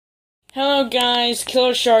Hello guys,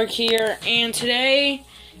 Killer Shark here, and today,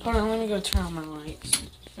 hold on, let me go turn on my lights.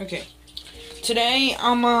 Okay, today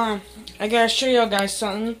I gotta show y'all guys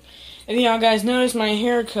something. If y'all guys noticed my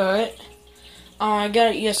haircut, I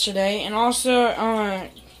got it yesterday, and also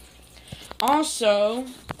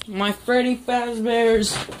my Freddy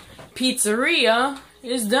Fazbear's Pizzeria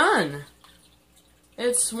is done.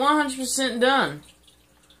 It's 100% done.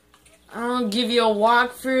 I'll give you a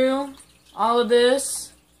walkthrough, all of this,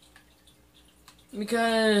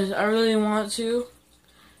 because I really want to.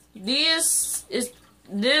 This is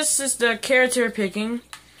the character picking.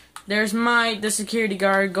 There's Mike, the security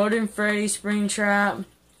guard, Golden Freddy, Springtrap,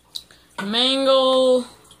 Mangle.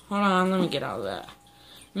 Hold on, let me get out of that.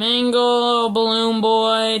 Mangle, Balloon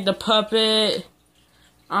Boy, the puppet,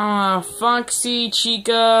 Foxy,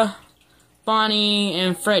 Chica, Bonnie,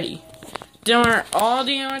 and Freddy. There are all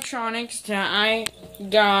the animatronics that I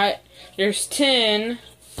got. There's 10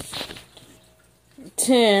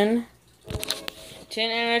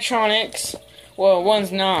 animatronics. Well,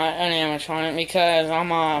 one's not an animatronic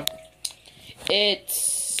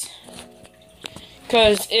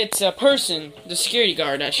because it's a person, the security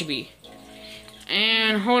guard that should be.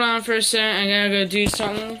 And hold on for a second, I gotta go do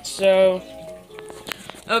something. So,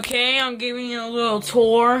 okay, I'm giving you a little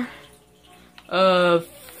tour of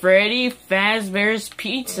Freddy Fazbear's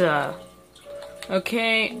Pizza.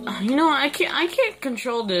 Okay, you know I can't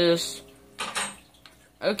control this.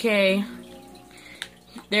 Okay,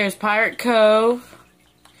 there's Pirate Cove.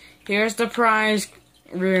 Here's the prize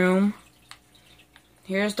room.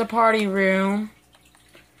 Here's the party room.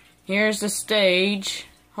 Here's the stage.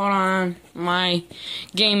 Hold on, my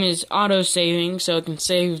game is auto-saving, so it can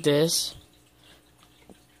save this.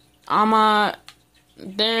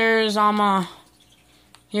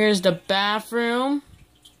 Here's the bathroom.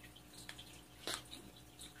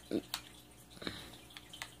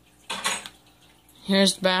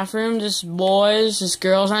 Here's the bathroom. This boys, this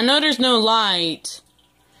girls. I know there's no light.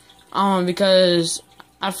 Because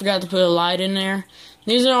I forgot to put a light in there.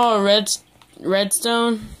 These are all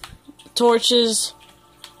redstone torches.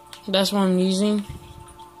 That's what I'm using.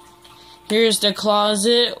 Here's the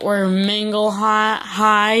closet where Mangle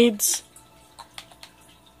hides.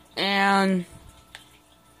 And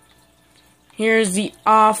here's the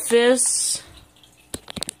office.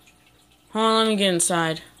 Hold on, let me get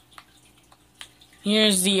inside.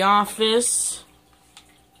 Here's the office.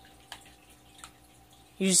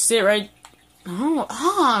 You just sit right...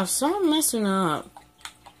 stop messing up.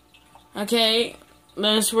 Okay,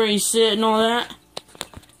 that's where you sit and all that.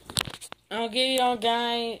 I'll give y'all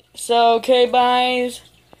guys... So, okay, guys.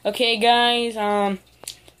 Okay, guys,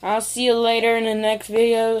 I'll see you later in the next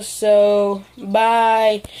video, so,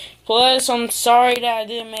 bye. Plus, I'm sorry that I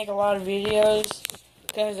didn't make a lot of videos,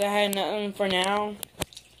 because I had nothing for now.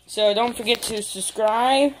 So, don't forget to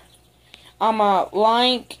subscribe,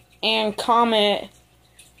 like, and comment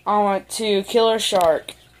to Killer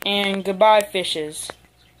Shark. And goodbye, fishes.